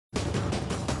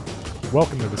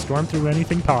Welcome to the Storm Through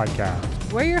Anything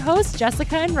podcast. We're your hosts,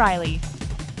 Jessica and Riley.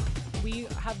 We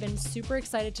have been super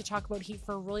excited to talk about heat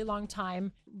for a really long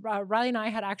time. Riley and I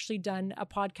had actually done a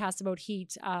podcast about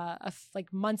heat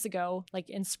like months ago, like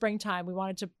in springtime. We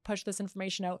wanted to push this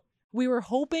information out. We were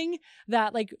hoping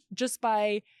that just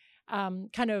by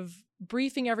kind of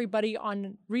briefing everybody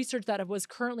on research that was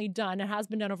currently done and has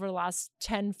been done over the last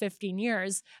 10, 15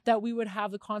 years, that we would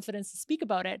have the confidence to speak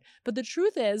about it. But the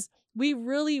truth is, we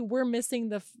really were missing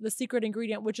the secret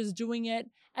ingredient, which is doing it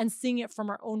and seeing it from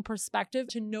our own perspective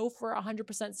to know for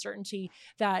 100% certainty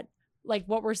that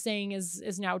what we're saying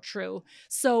is now true.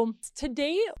 So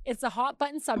today it's a hot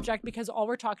button subject because all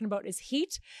we're talking about is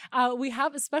heat. We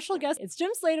have a special guest. It's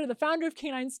Jim Slater, the founder of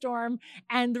K9 Storm.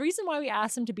 And the reason why we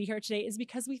asked him to be here today is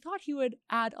because we thought he would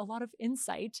add a lot of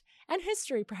insight and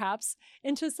history perhaps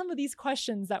into some of these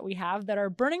questions that we have that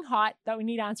are burning hot that we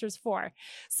need answers for.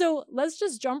 So let's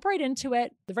just jump right into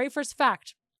it. The very first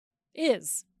fact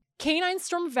is K9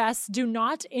 Storm vests do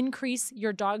not increase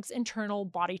your dog's internal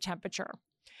body temperature.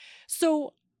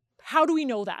 So how do we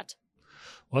know that?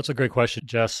 Well, that's a great question,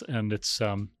 Jess. And it's,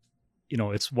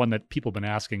 it's one that people have been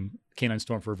asking K9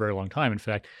 Storm for a very long time. In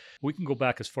fact, we can go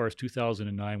back as far as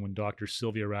 2009 when Dr.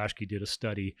 Sylvia Rashke did a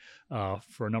study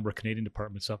for a number of Canadian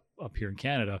departments up here in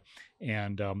Canada.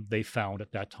 And they found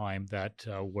at that time that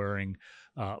wearing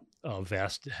a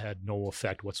vest had no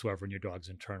effect whatsoever on your dog's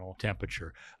internal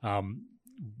temperature.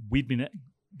 We'd been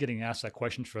getting asked that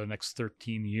question for the next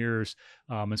 13 years.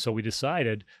 And so we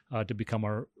decided to become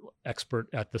our expert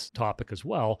at this topic as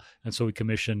well. And so we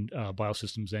commissioned a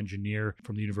Biosystem's engineer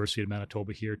from the University of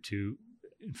Manitoba here to,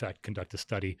 in fact, conduct a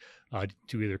study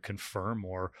to either confirm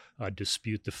or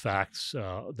dispute the facts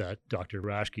that Dr.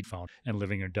 Rashke found, and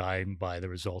living or dying by the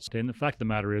results. And the fact of the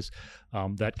matter is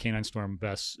that K9 Storm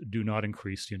vests do not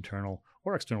increase the internal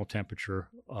or external temperature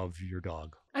of your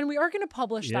dog. And we are going to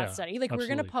publish that study. Absolutely. We're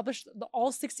going to publish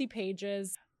all 60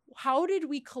 pages. How did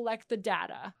we collect the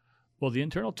data? Well, the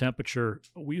internal temperature,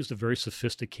 we used a very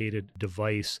sophisticated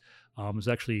device. It was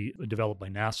actually developed by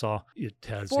NASA. It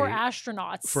has for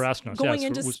astronauts going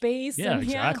into space. Yeah,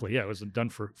 exactly. Yeah, it was done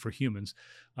for humans.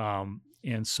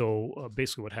 And so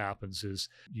basically what happens is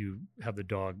you have the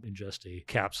dog ingest a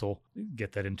capsule,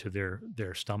 get that into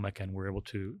their stomach, and we're able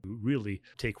to really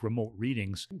take remote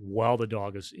readings while the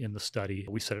dog is in the study.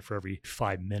 We set it for every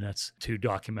 5 minutes to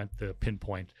document the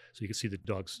pinpoint, so you can see the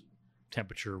dog's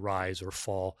temperature rise or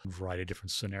fall in a variety of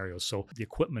different scenarios. So the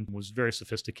equipment was very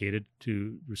sophisticated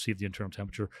to receive the internal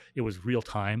temperature. It was real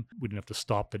time. We didn't have to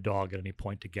stop the dog at any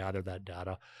point to gather that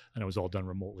data. And it was all done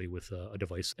remotely with a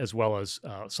device, as well as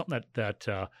something that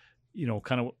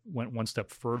kind of went one step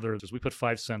further. Is we put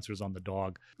 5 sensors on the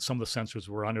dog. Some of the sensors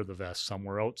were under the vest, some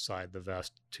were outside the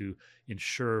vest, to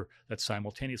ensure that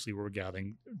simultaneously we're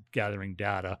gathering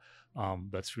data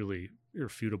that's really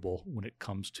irrefutable when it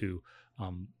comes to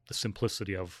the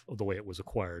simplicity of the way it was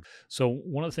acquired. So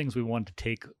one of the things we wanted to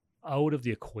take out of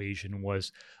the equation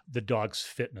was the dog's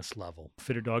fitness level.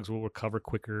 Fitter dogs will recover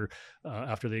quicker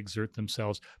after they exert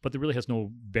themselves, but there really has no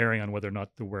bearing on whether or not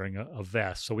they're wearing a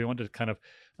vest. So we wanted to kind of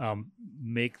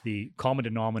make the common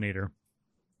denominator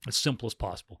as simple as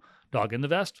possible. Dog in the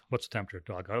vest, what's the temperature?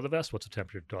 Dog out of the vest, what's the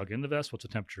temperature? Dog in the vest, what's the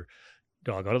temperature?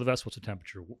 Dog out of the vest, what's the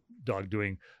temperature? Dog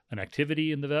doing an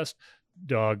activity in the vest,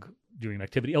 dog doing an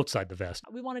activity outside the vest.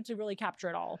 We wanted to really capture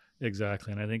it all.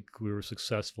 Exactly. And I think we were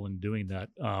successful in doing that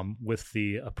with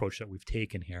the approach that we've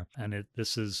taken here. And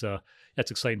it's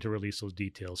exciting to release those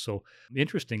details. So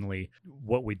interestingly,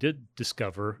 what we did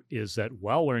discover is that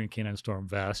while wearing a K9 Storm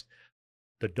vest,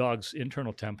 the dog's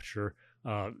internal temperature,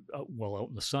 out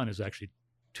in the sun, is actually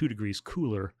 2 degrees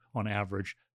cooler on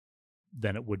average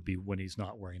than it would be when he's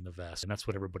not wearing the vest. And that's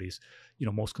what everybody's,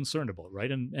 most concerned about, right?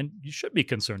 And you should be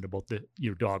concerned about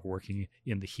your dog working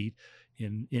in the heat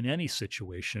in any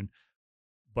situation.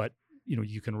 But,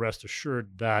 you can rest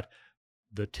assured that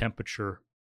the temperature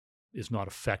is not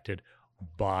affected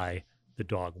by the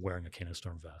dog wearing a K9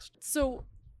 Storm vest. So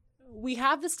we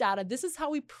have this data. This is how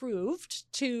we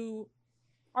proved to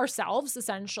ourselves,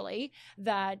 essentially,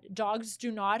 that dogs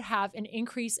do not have an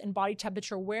increase in body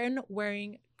temperature when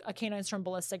wearing a K9 Storm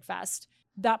Ballistic Vest.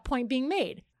 That point being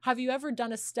made, have you ever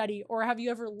done a study, or have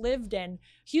you ever lived in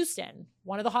Houston,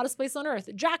 one of the hottest places on earth,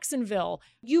 Jacksonville,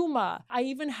 Yuma? I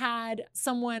even had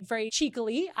someone very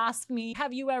cheekily ask me,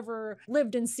 have you ever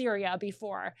lived in Syria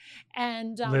before?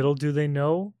 And little do they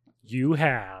know, you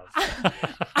have.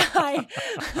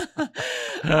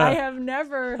 I have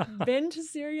never been to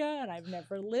Syria and I've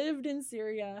never lived in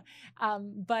Syria.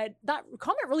 But that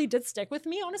comment really did stick with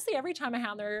me. Honestly, every time a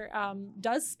handler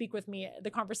does speak with me,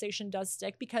 the conversation does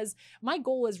stick, because my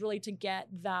goal is really to get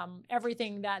them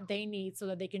everything that they need so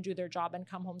that they can do their job and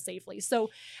come home safely. So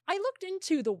I looked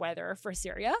into the weather for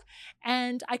Syria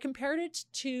and I compared it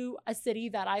to a city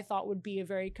that I thought would be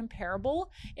very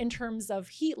comparable in terms of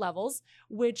heat levels,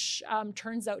 which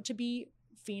turns out to be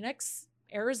Phoenix,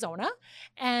 Arizona.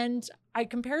 And I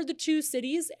compared the two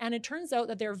cities and it turns out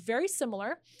that they're very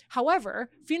similar. However,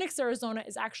 Phoenix, Arizona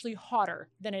is actually hotter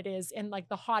than it is in like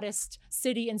the hottest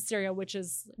city in Syria, which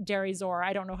is Deir ez-Zor.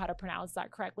 I don't know how to pronounce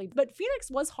that correctly, but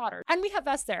Phoenix was hotter and we have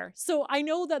vests there. So I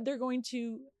know that they're going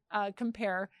to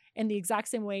compare in the exact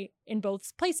same way in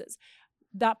both places.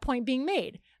 That point being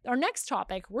made, our next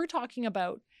topic, we're talking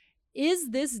about,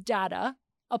 is this data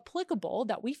applicable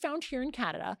that we found here in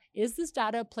Canada? Is this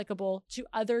data applicable to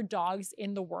other dogs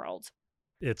in the world?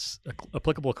 It's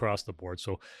applicable across the board.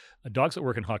 So dogs that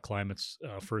work in hot climates,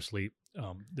 firstly,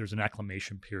 there's an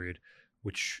acclimation period,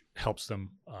 which helps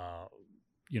them,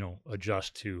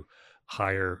 adjust to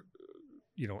higher,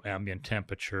 ambient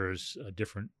temperatures,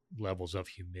 different levels of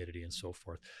humidity and so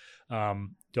forth.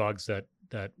 Dogs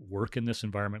that work in this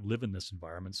environment, live in this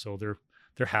environment. So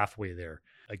they're halfway there.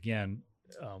 Again,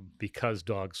 because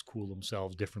dogs cool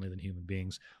themselves differently than human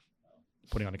beings,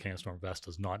 putting on a K9 Storm vest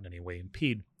does not in any way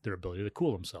impede their ability to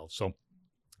cool themselves. So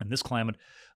in this climate,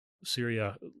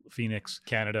 Syria, Phoenix,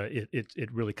 Canada,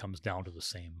 it really comes down to the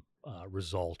same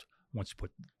result once you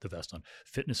put the vest on.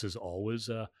 Fitness is always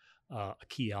a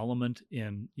key element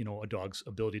in a dog's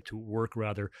ability to work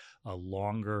rather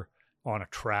longer on a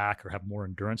track or have more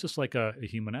endurance, just like a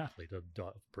human athlete.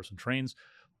 A person trains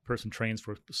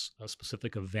for a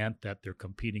specific event that they're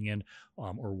competing in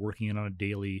or working in on a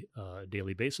daily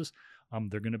basis.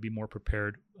 They're going to be more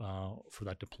prepared for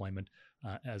that deployment.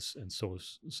 So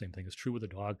the same thing is true with a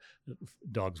dog.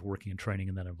 Dogs working and training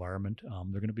in that environment,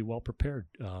 they're going to be well prepared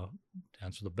to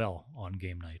answer the bell on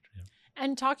game night. Yeah.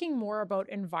 And talking more about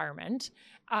environment,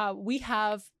 we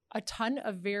have a ton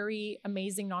of very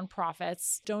amazing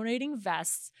nonprofits donating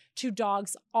vests to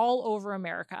dogs all over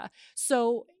America.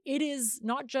 So it is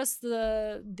not just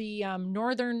the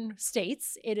northern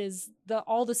states, it is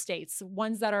all the states,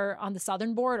 ones that are on the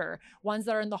southern border, ones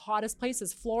that are in the hottest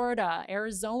places, Florida,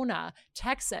 Arizona,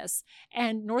 Texas,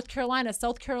 and North Carolina,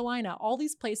 South Carolina, all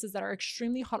these places that are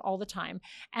extremely hot all the time.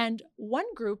 And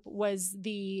one group was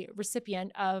the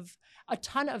recipient of a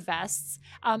ton of vests,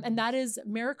 and that is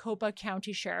Maricopa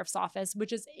County Sheriff's Office,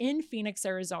 which is in Phoenix,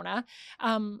 Arizona.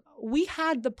 We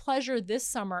had the pleasure this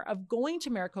summer of going to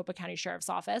Maricopa County Sheriff's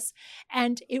Office,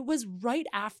 and it was right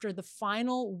after the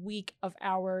final week of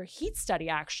our heat study,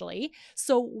 actually.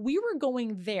 So we were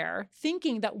going there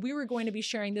thinking that we were going to be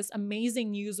sharing this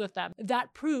amazing news with them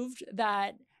that proved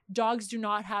that dogs do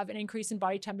not have an increase in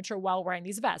body temperature while wearing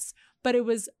these vests. But it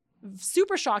was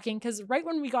super shocking because right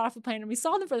when we got off the plane and we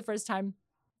saw them for the first time,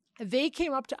 they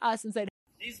came up to us and said,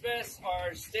 "These vests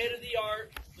are state of the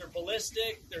art. They're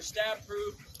ballistic. They're stab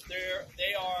proof.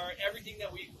 They are everything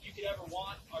that you could ever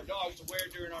want our dogs to wear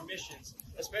during our missions,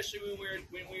 especially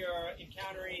when we are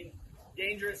encountering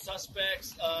dangerous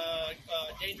suspects,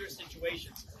 dangerous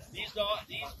situations. These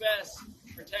vests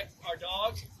protect our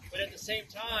dogs, but at the same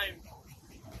time,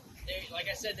 like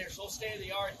I said, they're so state of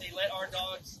the art. They let our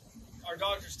dogs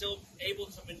are still able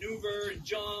to maneuver and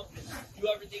jump and do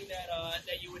everything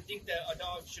that you would think that a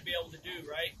dog should be able to do,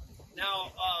 right?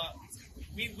 Now,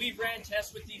 we ran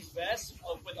tests with these vests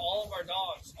with all of our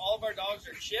dogs. All of our dogs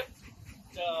are chipped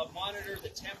to monitor the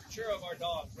temperature of our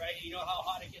dogs, right? You know how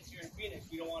hot it gets here in Phoenix.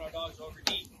 We don't want our dogs to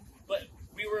overheat. But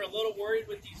we were a little worried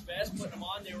with these vests, putting them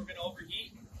on, they were going to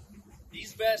overheat.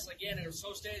 These vests, again, are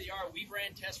so state of the art. We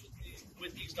ran tests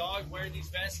with these dogs wearing these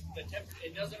vests.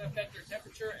 It doesn't affect their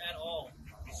temperature at all.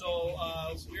 So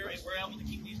we're able to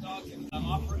keep these dogs in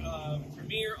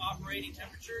premier operating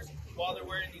temperatures while they're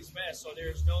wearing these vests. So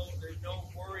there's no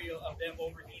worry of them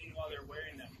overheating while they're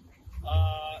wearing them.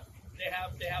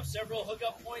 They have several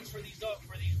hookup points for these dogs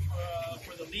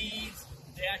for the leads.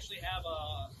 They actually have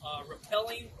a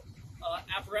repelling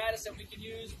apparatus that we can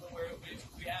use when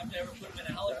we have to ever put them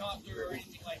in a helicopter or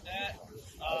anything like that.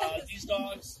 These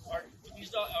dogs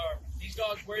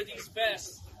wear these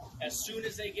vests as soon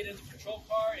as they get in the patrol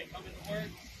car and come into work,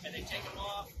 and they take them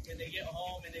off and they get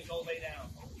home and they go lay down.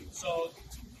 So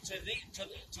to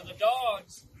the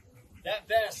dogs, that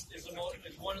vest is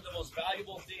one of the most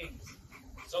valuable things.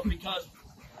 So because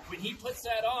when he puts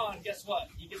that on, guess what?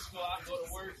 He gets to go out and go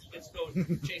to work. He gets to go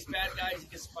chase bad guys. He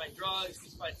gets to find drugs.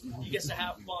 He gets to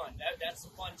have fun. That's the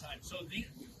fun time.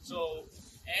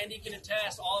 Andy can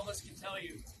attest, all of us can tell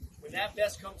you, when that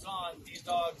vest comes on, these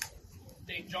dogs,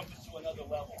 they jump into another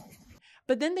level.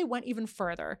 But then they went even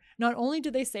further. Not only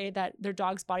did they say that their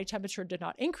dog's body temperature did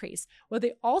not increase, what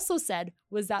they also said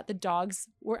was that the dogs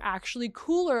were actually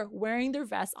cooler wearing their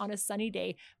vests on a sunny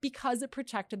day because it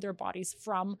protected their bodies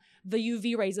from the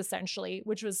UV rays, essentially,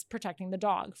 which was protecting the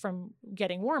dog from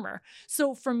getting warmer.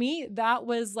 So for me, that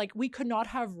was like, we could not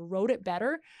have wrote it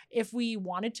better if we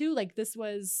wanted to. Like, this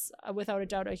was without a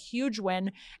doubt a huge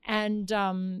win. And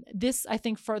this, I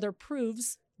think, further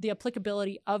proves the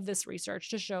applicability of this research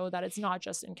to show that it's not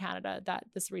just in Canada that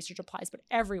this research applies, but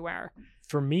everywhere.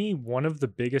 For me, one of the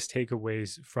biggest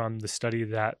takeaways from the study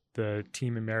that the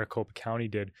team in Maricopa County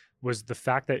did was the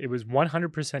fact that it was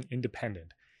 100%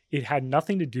 independent. It had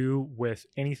nothing to do with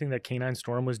anything that K9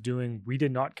 Storm was doing. We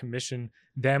did not commission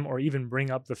them or even bring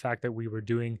up the fact that we were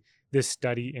doing this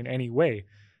study in any way.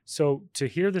 So to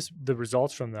hear the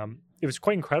results from them, it was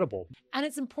quite incredible. And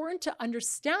it's important to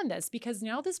understand this because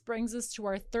now this brings us to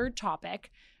our third topic.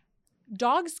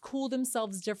 Dogs cool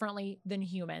themselves differently than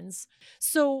humans.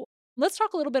 So let's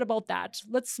talk a little bit about that.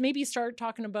 Let's maybe start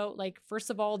talking about, like, first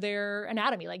of all, their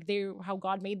anatomy, like how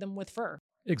God made them with fur.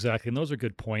 Exactly. And those are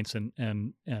good points.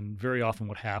 And very often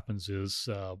what happens is,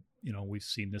 we've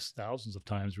seen this thousands of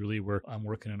times, really, where I'm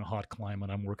working in a hot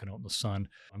climate, I'm working out in the sun,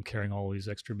 I'm carrying all these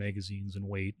extra magazines and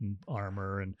weight and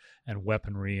armor and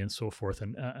weaponry and so forth,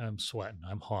 and I'm sweating,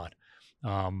 I'm hot.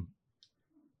 I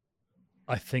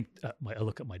think I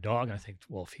look at my dog and I think,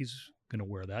 well, if he's going to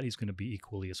wear that, he's going to be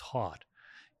equally as hot.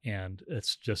 And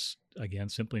it's just, again,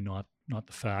 simply not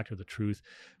the fact or the truth,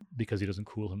 because he doesn't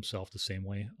cool himself the same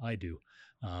way I do.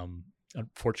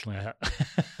 Unfortunately,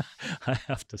 I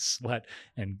have to sweat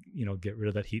and, get rid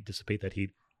of that heat, dissipate that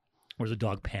heat. Whereas a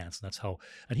dog pants, and that's how,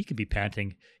 and he can be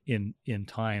panting in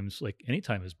times, like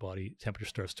anytime his body temperature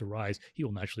starts to rise, he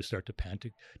will naturally start to pant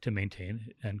to maintain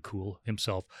and cool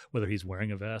himself, whether he's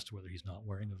wearing a vest or whether he's not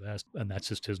wearing a vest. And that's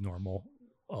just his normal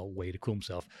way to cool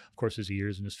himself. Of course, his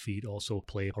ears and his feet also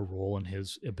play a role in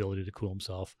his ability to cool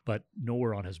himself, but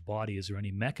nowhere on his body is there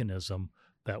any mechanism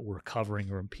that we're covering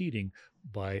or impeding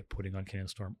by putting on K9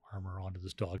 Storm armor onto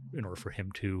this dog in order for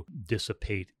him to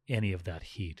dissipate any of that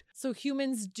heat. So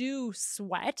humans do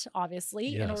sweat, obviously,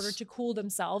 Yes. in order to cool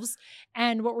themselves.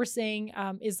 And what we're saying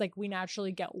is, like, we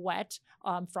naturally get wet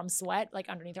from sweat, like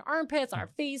underneath our armpits, on our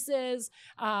faces,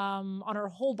 on our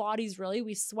whole bodies, really.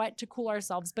 We sweat to cool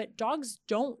ourselves, but dogs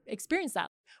don't experience that.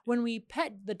 When we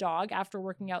pet the dog after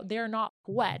working out, they're not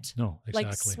wet, No, exactly.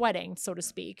 like sweating, so to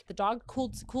speak. The dog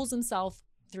cools himself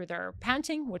through their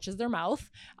panting, which is their mouth,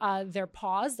 their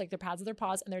paws, like their pads of their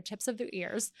paws, and their tips of their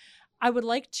ears. I would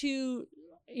like to,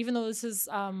 even though this is,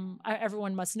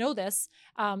 everyone must know this,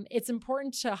 it's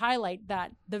important to highlight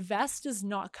that the vest does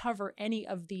not cover any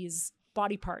of these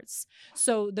body parts.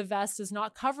 So the vest does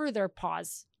not cover their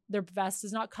paws. Their vest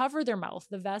does not cover their mouth.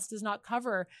 The vest does not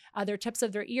cover their tips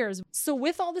of their ears. So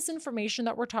with all this information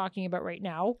that we're talking about right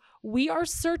now, we are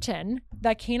certain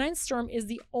that K9 Storm is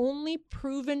the only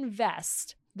proven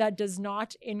vest that does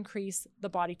not increase the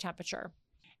body temperature.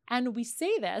 And we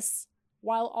say this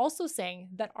while also saying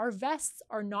that our vests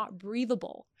are not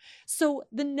breathable. So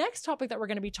the next topic that we're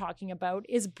going to be talking about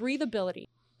is breathability.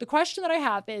 The question that I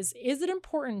have is it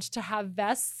important to have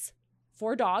vests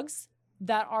for dogs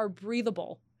that are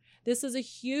breathable? This is a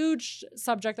huge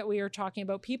subject that we are talking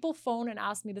about. People phone and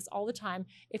ask me this all the time.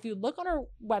 If you look on our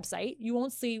website, you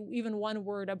won't see even one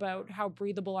word about how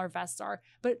breathable our vests are.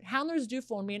 But handlers do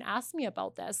phone me and ask me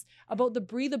about this, about the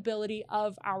breathability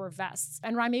of our vests.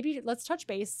 And Ryan, maybe let's touch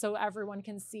base so everyone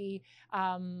can see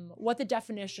what the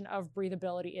definition of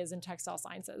breathability is in textile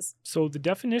sciences. So the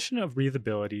definition of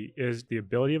breathability is the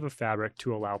ability of a fabric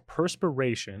to allow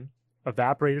perspiration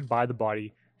evaporated by the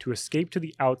body to escape to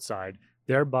the outside,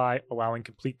 thereby allowing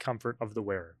complete comfort of the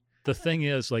wearer. The thing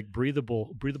is, like,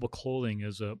 breathable clothing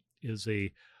is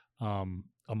a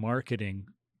marketing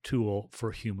tool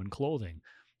for human clothing.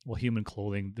 Well, human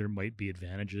clothing, there might be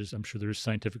advantages. I'm sure there's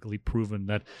scientifically proven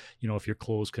that, if your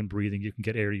clothes can breathe and you can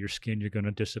get air to your skin, you're going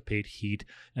to dissipate heat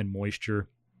and moisture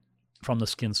from the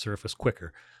skin surface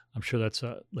quicker. I'm sure that's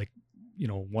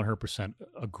 100%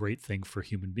 a great thing for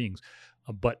human beings.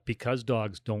 But because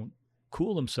dogs don't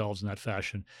cool themselves in that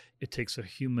fashion, it takes a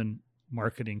human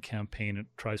marketing campaign and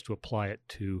tries to apply it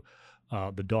to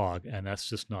the dog, and that's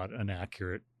just not an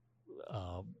accurate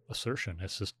assertion.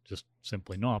 It's just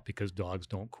simply not, because dogs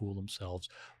don't cool themselves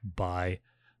by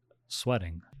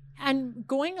sweating. And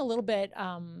going a little bit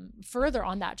further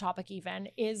on that topic even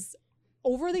is,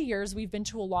 over the years, we've been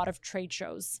to a lot of trade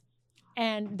shows.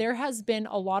 And there has been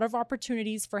a lot of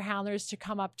opportunities for handlers to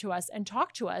come up to us and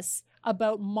talk to us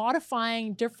about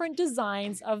modifying different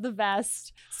designs of the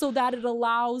vest so that it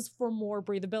allows for more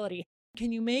breathability.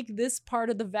 Can you make this part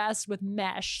of the vest with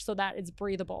mesh so that it's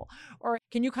breathable? Or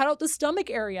can you cut out the stomach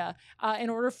area in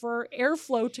order for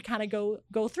airflow to kind of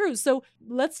go through? So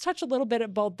let's touch a little bit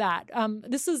about that.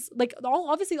 This is like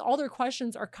obviously all their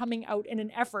questions are coming out in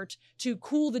an effort to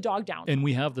cool the dog down. And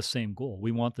we have the same goal.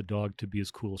 We want the dog to be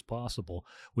as cool as possible.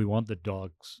 We want the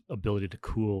dog's ability to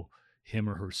cool him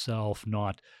or herself,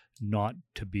 not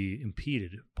to be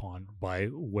impeded upon by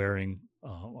wearing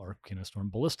our K9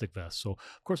 Storm Ballistic Vest. So,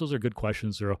 of course, those are good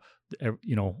questions. There,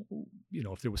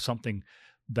 if there was something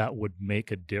that would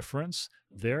make a difference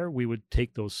there, we would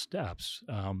take those steps,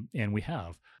 and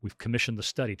we've commissioned the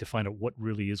study to find out what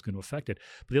really is going to affect it.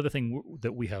 But the other thing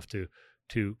that we have to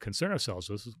concern ourselves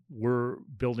with is we're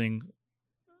building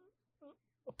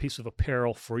a piece of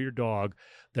apparel for your dog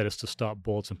that is to stop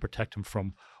bullets and protect him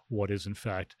from what is in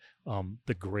fact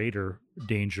the greater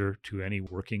danger to any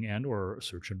working and or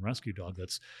search and rescue dog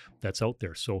that's out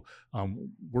there. So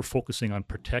we're focusing on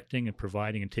protecting and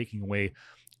providing and taking away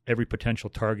every potential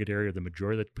target area, the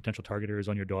majority of the potential target areas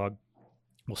on your dog,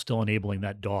 while still enabling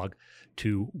that dog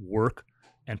to work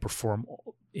and perform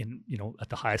in, at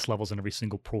the highest levels in every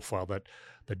single profile that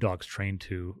the dog's trained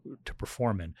to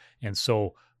perform in. And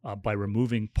so by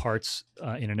removing parts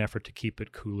in an effort to keep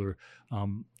it cooler,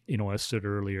 as said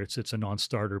earlier, it's a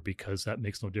non-starter because that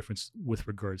makes no difference with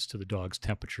regards to the dog's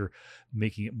temperature,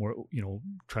 making it more,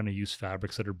 trying to use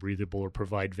fabrics that are breathable or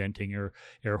provide venting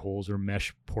air holes or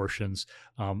mesh portions,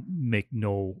 make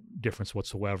no difference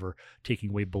whatsoever.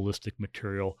 Taking away ballistic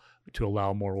material to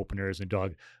allow more open areas in the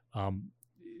dog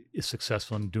is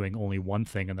successful in doing only one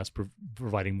thing, and that's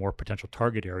providing more potential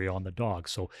target area on the dog.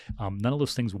 So none of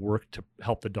those things work to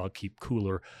help the dog keep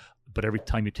cooler, but every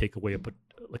time you take away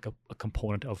a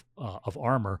component of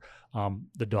armor,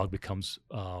 the dog becomes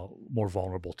more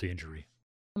vulnerable to injury.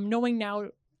 Knowing now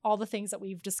all the things that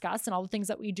we've discussed and all the things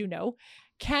that we do know,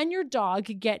 can your dog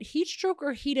get heat stroke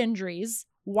or heat injuries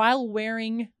while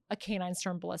wearing a K9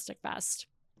 Storm Ballistic Vest?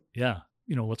 Yeah.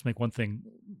 Let's make one thing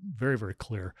very, very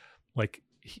clear. Like,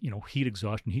 heat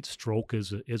exhaustion, heat stroke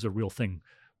is a real thing.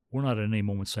 We're not at any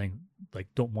moment saying,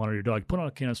 don't monitor your dog. Put on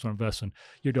a K9 Storm vest and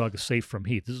your dog is safe from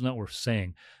heat. This is not what we're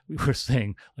saying. We're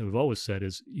saying, like we've always said,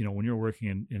 is, when you're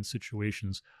working in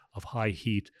situations of high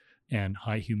heat and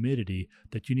high humidity,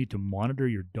 that you need to monitor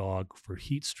your dog for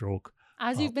heat stroke.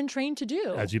 As you've been trained to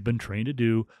do. As you've been trained to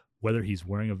do, whether he's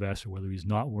wearing a vest or whether he's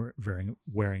not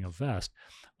wearing a vest.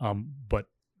 But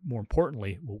more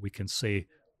importantly, what we can say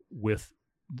with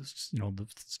the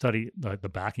study, the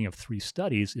backing of 3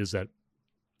 studies, is that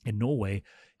in no way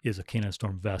is a K9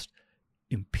 Storm vest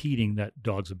impeding that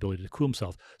dog's ability to cool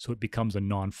himself. So it becomes a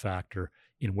non-factor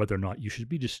in whether or not you should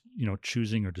be just,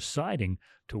 choosing or deciding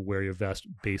to wear your vest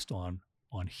based on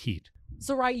heat.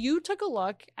 So, right, you took a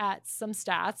look at some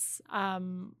stats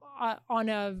on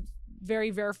a very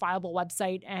verifiable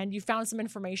website, and you found some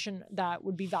information that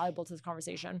would be valuable to this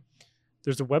conversation.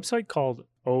 There's a website called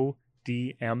odmp.org.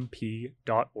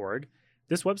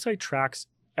 This website tracks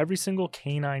every single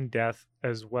canine death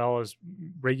as well as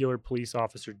regular police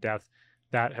officer death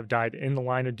that have died in the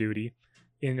line of duty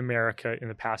in America in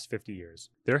the past 50 years.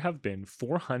 There have been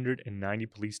 490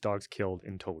 police dogs killed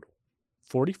in total.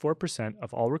 44%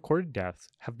 of all recorded deaths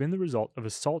have been the result of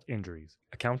assault injuries,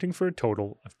 accounting for a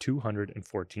total of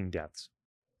 214 deaths.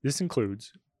 This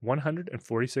includes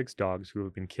 146 dogs who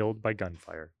have been killed by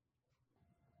gunfire,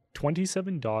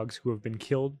 27 dogs who have been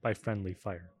killed by friendly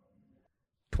fire,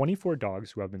 24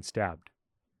 dogs who have been stabbed,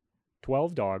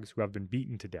 12 dogs who have been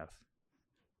beaten to death,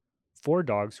 4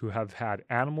 dogs who have had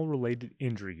animal-related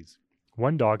injuries.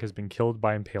 1 dog has been killed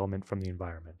by impalement from the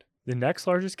environment. The next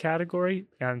largest category,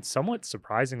 and somewhat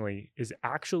surprisingly, is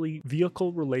actually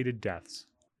vehicle-related deaths,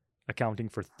 accounting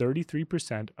for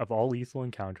 33% of all lethal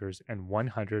encounters and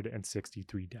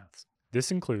 163 deaths.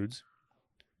 This includes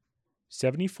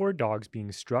 74 dogs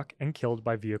being struck and killed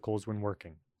by vehicles when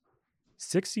working.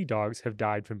 60 dogs have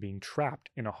died from being trapped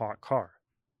in a hot car.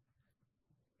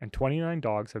 And 29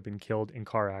 dogs have been killed in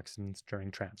car accidents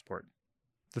during transport.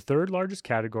 The third largest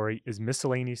category is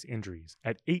miscellaneous injuries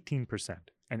at 18%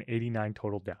 and 89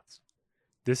 total deaths.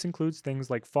 This includes things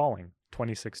like falling,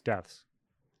 26 deaths,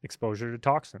 exposure to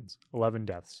toxins, 11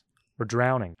 deaths, or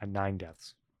drowning at 9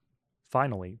 deaths.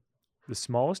 Finally, the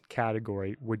smallest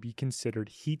category would be considered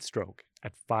heat stroke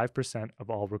at 5%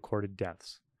 of all recorded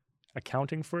deaths,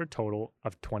 accounting for a total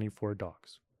of 24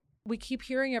 dogs. We keep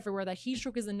hearing everywhere that heat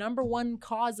stroke is the number 1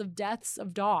 cause of deaths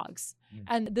of dogs.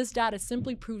 And this data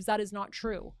simply proves that is not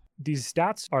true. These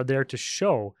stats are there to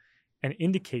show and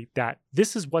indicate that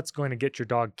this is what's going to get your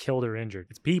dog killed or injured.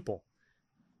 It's people.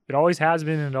 It always has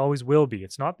been and it always will be.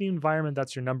 It's not the environment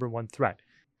that's your number one threat.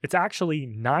 It's actually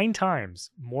 9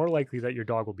 times more likely that your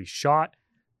dog will be shot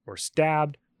or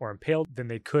stabbed or impaled than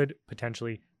they could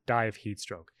potentially die of heat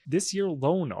stroke. This year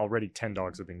alone, already 10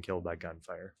 dogs have been killed by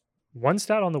gunfire. One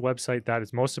stat on the website that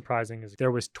is most surprising is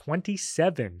there was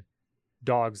 27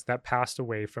 dogs that passed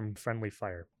away from friendly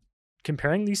fire.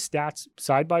 Comparing these stats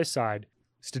side by side,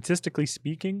 statistically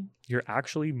speaking, you're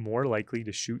actually more likely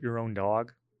to shoot your own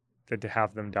dog than to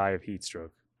have them die of heat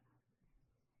stroke.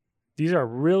 These are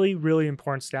really, really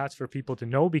important stats for people to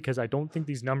know because I don't think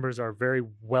these numbers are very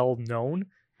well known.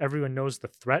 Everyone knows the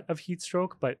threat of heat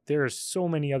stroke, but there are so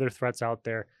many other threats out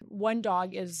there. One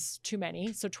dog is too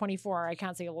many. So 24, I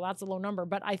can't say, well, that's a low number,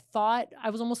 but I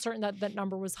was almost certain that that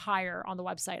number was higher on the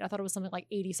website. I thought it was something like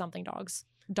 80 something dogs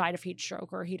died of heat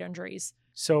stroke or heat injuries.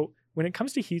 So when it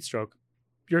comes to heat stroke,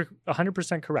 you're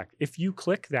 100% correct. If you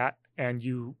click that and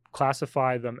you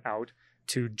classify them out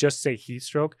to just say heat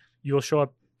stroke, you'll show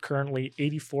up currently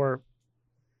 84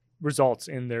 results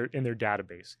in their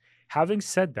database. Having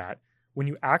said that, when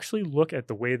you actually look at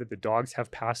the way that the dogs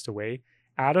have passed away,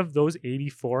 out of those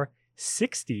 84,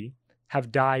 60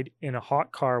 have died in a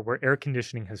hot car where air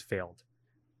conditioning has failed.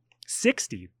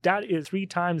 60. That is 3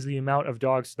 times the amount of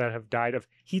dogs that have died of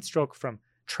heat stroke from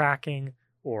tracking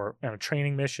or on a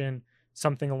training mission,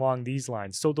 something along these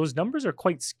lines. So those numbers are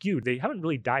quite skewed. They haven't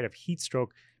really died of heat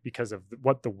stroke because of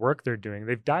what the work they're doing.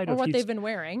 They've died or of what they've been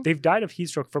wearing. They've died of heat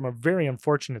stroke from a very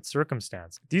unfortunate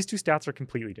circumstance. These two stats are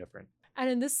completely different. And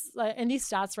in these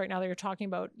stats right now that you're talking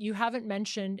about, you haven't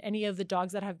mentioned any of the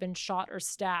dogs that have been shot or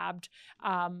stabbed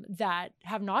that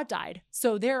have not died.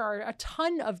 So there are a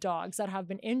ton of dogs that have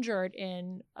been injured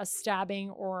in a stabbing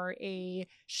or a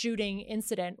shooting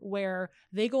incident where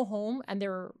they go home and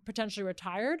they're potentially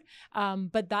retired,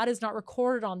 but that is not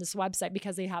recorded on this website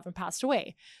because they haven't passed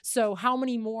away. So how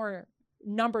many more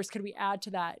numbers could we add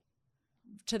to that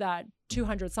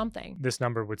 200 something? This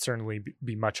number would certainly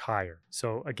be much higher.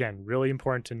 So again, really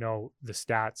important to know the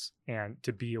stats and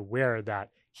to be aware that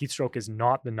heat stroke is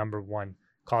not the number one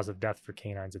cause of death for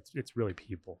canines. It's really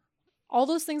people. All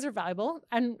those things are valuable.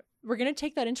 And we're going to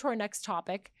take that into our next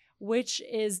topic, which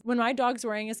is when my dog's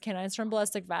wearing his K9 Storm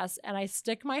Ballistic Vest and I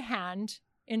stick my hand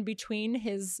in between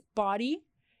his body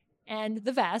and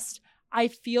the vest, I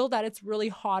feel that it's really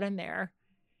hot in there.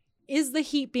 Is the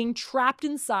heat being trapped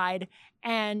inside?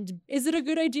 And is it a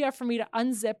good idea for me to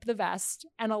unzip the vest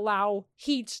and allow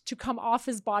heat to come off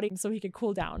his body so he could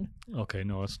cool down? Okay,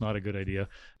 no, it's not a good idea.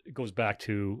 It goes back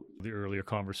to the earlier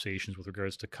conversations with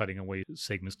regards to cutting away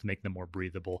segments to make them more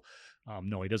breathable.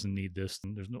 No, he doesn't need this.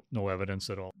 There's no evidence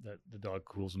at all that the dog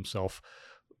cools himself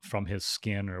from his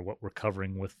skin or what we're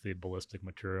covering with the ballistic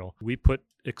material. We put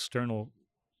external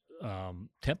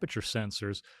temperature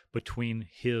sensors between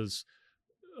his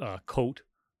coat,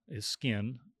 his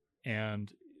skin,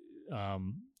 and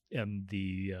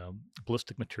the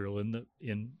ballistic material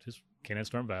in his K9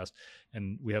 Storm Vest,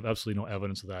 and we have absolutely no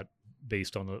evidence of that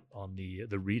based on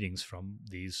the readings from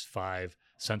these 5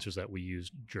 sensors that we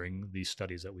used during these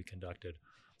studies that we conducted.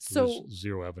 So there's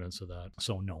zero evidence of that.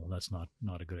 So no, that's not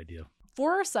a good idea.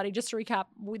 For our study, just to recap,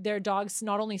 their dogs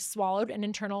not only swallowed an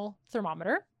internal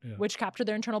thermometer, which captured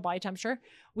their internal body temperature,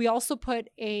 we also put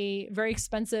a very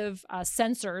expensive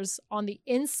sensors on the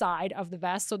inside of the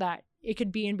vest so that it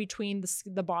could be in between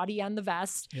the body and the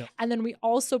vest. Yep. And then we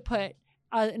also put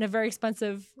in a very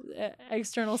expensive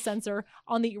external sensor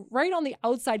on the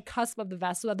outside cusp of the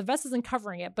vest so that the vest isn't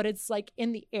covering it, but it's like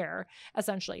in the air,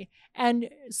 essentially. And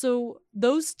so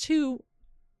those two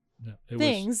they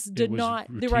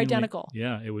were identical.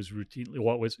 Yeah, it was routinely,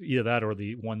 it was either that or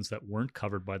the ones that weren't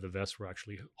covered by the vest were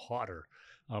actually hotter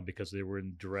because they were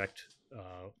in direct,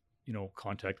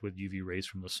 contact with UV rays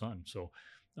from the sun. So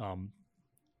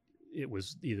it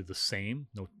was either the same,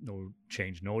 no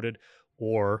change noted,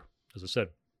 or, as I said,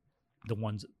 the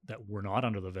ones that were not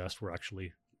under the vest were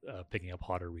actually picking up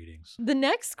hotter readings. The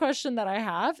next question that I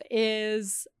have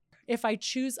is, if I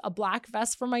choose a black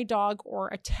vest for my dog or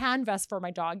a tan vest for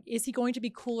my dog, is he going to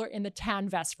be cooler in the tan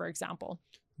vest, for example?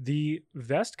 The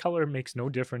vest color makes no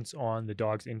difference on the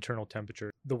dog's internal temperature.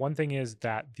 The one thing is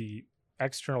that the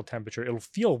external temperature, it'll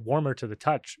feel warmer to the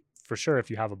touch for sure if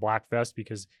you have a black vest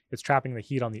because it's trapping the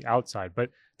heat on the outside, but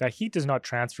that heat does not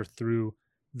transfer through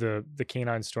the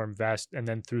K9 Storm Vest and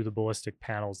then through the ballistic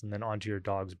panels and then onto your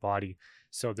dog's body.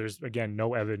 So there's, again,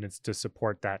 no evidence to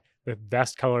support that the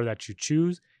vest color that you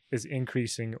choose is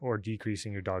increasing or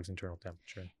decreasing your dog's internal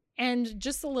temperature. And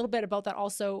just a little bit about that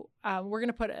also, we're going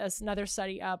to put another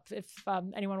study up if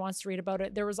anyone wants to read about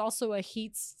it. There was also a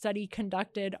heat study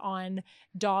conducted on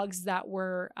dogs that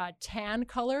were tan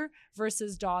color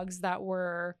versus dogs that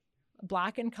were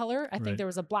black in color. I think there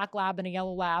was a black lab and a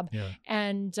yellow lab. Yeah.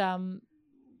 And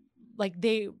like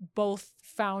they both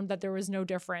found that there was no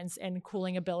difference in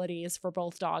cooling abilities for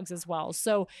both dogs as well.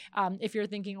 So if you're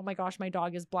thinking, oh my gosh, my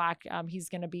dog is black, he's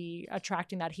going to be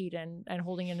attracting that heat and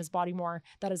holding in his body more.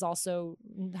 That is also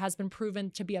has been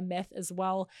proven to be a myth as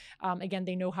well. Again,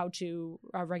 they know how to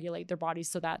regulate their bodies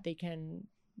so that they can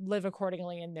live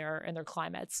accordingly in their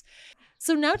climates.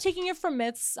 So now taking it from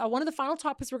myths, one of the final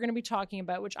topics we're going to be talking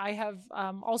about, which I have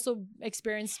also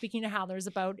experienced speaking to handlers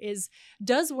about, is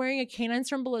does wearing a K9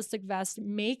 Storm Ballistic Vest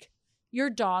make your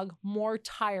dog more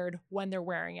tired when they're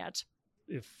wearing it?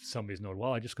 If somebody's known,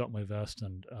 well, I just got my vest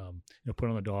and put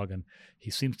on the dog, and he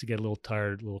seems to get a little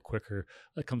tired, a little quicker.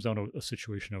 That comes down to a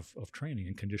situation of training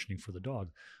and conditioning for the dog.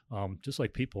 Just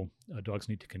like people, dogs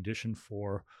need to condition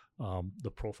for the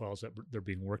profiles that they're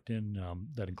being worked in.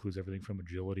 That includes everything from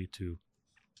agility to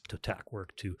attack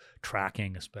work to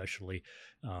tracking, especially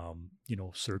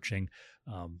searching,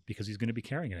 because he's going to be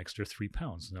carrying an extra 3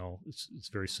 pounds. Now it's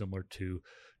very similar to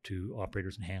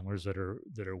operators and handlers that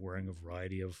are wearing a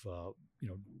variety of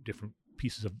different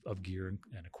pieces of gear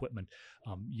and equipment.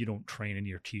 You don't train in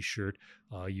your t-shirt.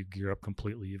 You gear up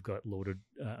completely. You've got loaded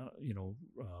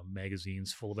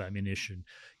magazines full of ammunition.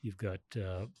 You've got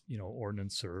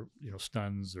ordnance or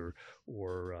stuns or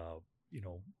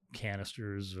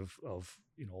canisters of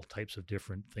all types of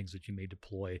different things that you may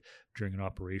deploy during an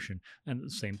operation. And the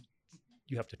same,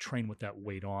 you have to train with that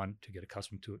weight on to get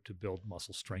accustomed to it, to build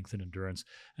muscle strength and endurance.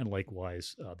 And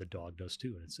likewise, the dog does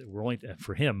too. And we're only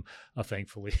for him,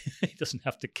 thankfully, he doesn't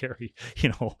have to carry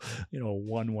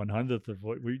 1/100th of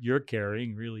what you're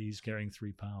carrying. Really, he's carrying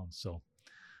 3 pounds.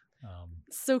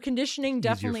 So conditioning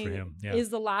definitely Yeah, is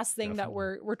the last thing that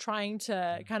we're trying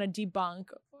to kind of debunk.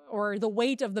 Or the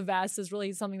weight of the vest is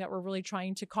really something that we're really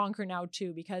trying to conquer now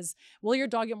too, because will your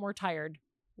dog get more tired?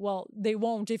 Well, they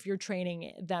won't if you're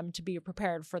training them to be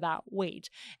prepared for that weight.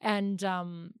 And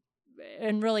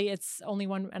really it's only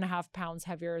 1.5 pounds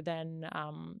heavier than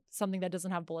something that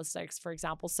doesn't have ballistics, for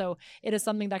example. So it is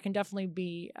something that can definitely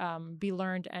be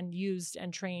learned and used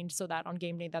and trained so that on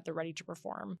game day that they're ready to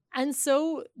perform. And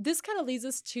so this kind of leads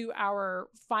us to our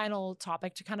final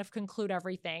topic to kind of conclude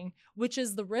everything, which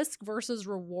is the risk versus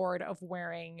reward of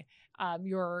wearing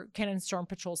your K9 Storm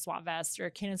Patrol SWAT vest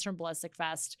or K9 Storm Ballistic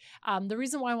Vest. The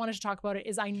reason why I wanted to talk about it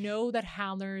is I know that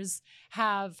handlers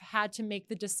have had to make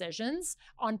the decisions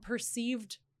on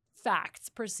perceived facts,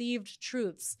 perceived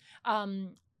truths.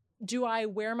 Do I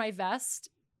wear my vest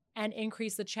and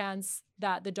increase the chance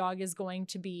that the dog is going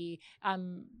to be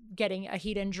getting a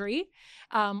heat injury?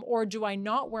 Or do I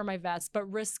not wear my vest, but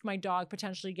risk my dog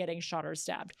potentially getting shot or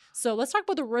stabbed? So let's talk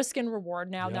about the risk and reward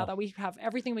now that we have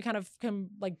everything, we kind of can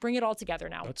bring it all together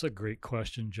now. That's a great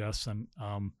question, Jess. And,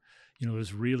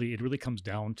 it really comes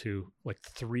down to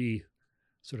three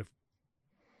sort of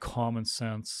common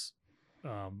sense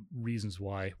reasons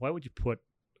why would you put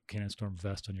K9 Storm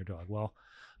vest on your dog? Well,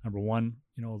 number one,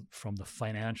 from the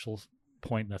financial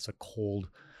point, that's a cold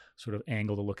sort of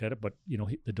angle to look at it. But,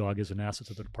 the dog is an asset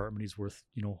to the department. He's worth,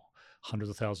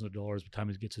 hundreds of thousands of dollars by the time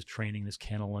he gets his training, his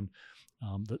kennel, and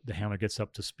the handler gets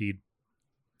up to speed.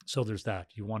 So there's that.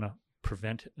 You want to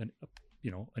prevent an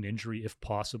injury if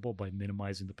possible by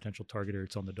minimizing the potential target area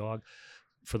it's on the dog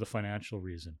for the financial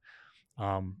reason.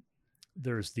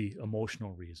 There's the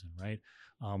emotional reason, right?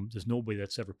 There's nobody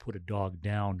that's ever put a dog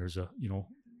down. There's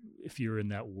if you're in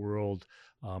that world,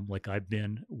 like I've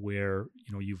been, where,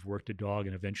 you've worked a dog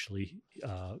and eventually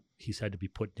he's had to be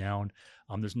put down.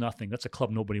 There's nothing. That's a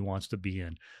club nobody wants to be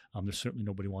in. There's certainly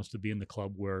nobody wants to be in the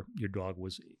club where your dog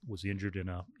was injured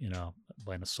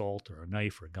by an assault or a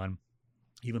knife or a gun,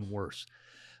 even worse.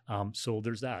 So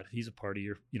there's that. He's a part of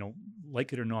your,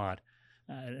 like it or not.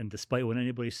 And despite what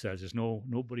anybody says, there's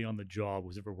nobody on the job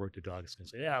who's ever worked a dog that's going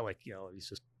to say, he's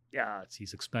just,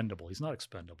 he's expendable. He's not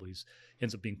expendable. He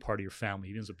ends up being part of your family.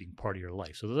 He ends up being part of your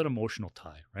life. So there's that emotional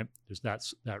tie, right? There's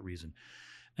that reason.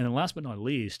 And then last but not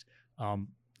least, that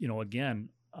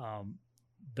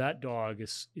dog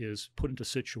is put into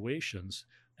situations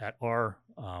at our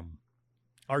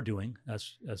doing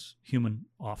as human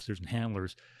officers and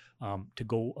handlers to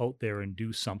go out there and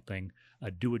do something,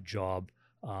 do a job,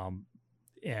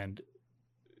 and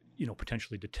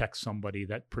potentially detect somebody.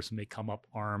 That person may come up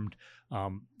armed.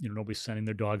 Nobody's sending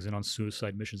their dogs in on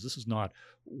suicide missions. This is not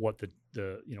what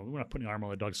we're not putting armor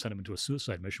on the dog to send him into a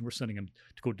suicide mission. We're sending him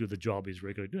to go do the job he's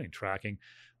regularly doing, tracking,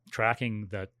 tracking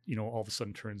that, all of a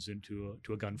sudden turns into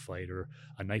a gunfight or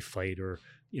a knife fight, or,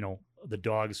 the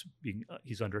dog's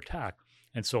he's under attack.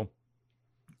 And so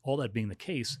all that being the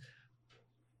case,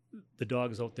 the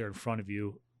dog is out there in front of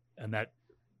you, and that,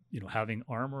 having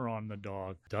armor on the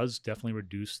dog does definitely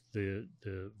reduce the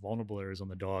vulnerable areas on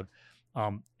the dog,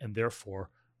 and therefore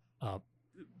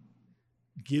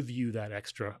give you that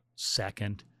extra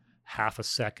second, half a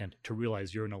second to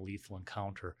realize you're in a lethal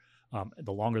encounter.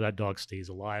 The longer that dog stays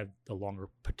alive, the longer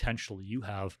potential you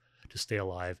have to stay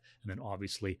alive, and then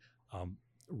obviously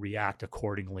react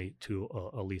accordingly to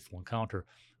a lethal encounter.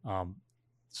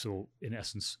 So in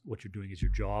essence, what you're doing is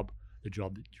your job, the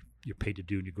job that you're paid to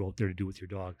do, and you go out there to do with your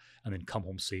dog, and then come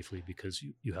home safely because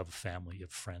you have a family, you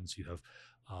have friends, you have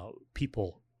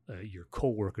people, your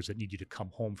coworkers that need you to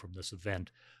come home from this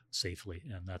event safely.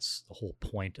 And that's the whole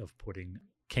point of putting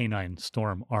K9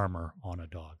 Storm armor on a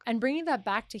dog. And bringing that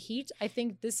back to heat, I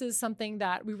think this is something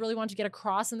that we really want to get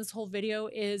across in this whole video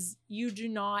is you do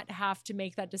not have to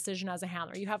make that decision as a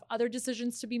handler. You have other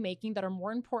decisions to be making that are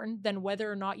more important than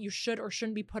whether or not you should or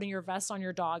shouldn't be putting your vest on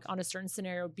your dog on a certain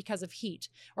scenario because of heat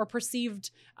or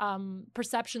perceived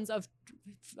perceptions of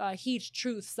heat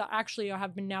truths that actually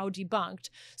have been now debunked.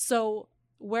 So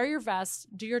wear your vest,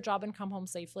 do your job, and come home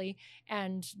safely.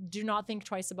 And do not think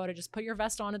twice about it. Just put your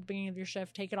vest on at the beginning of your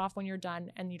shift, take it off when you're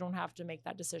done, and you don't have to make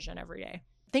that decision every day.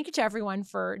 Thank you to everyone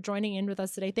for joining in with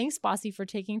us today. Thanks, Bossy, for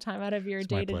taking time out of your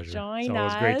day to join us. It's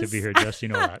always great to be here, Jess. You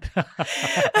know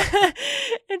that.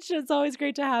 It's always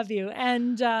great to have you.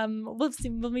 And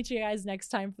we'll meet you guys next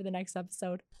time for the next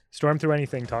episode. Storm through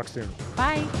anything. Talk soon.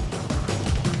 Bye.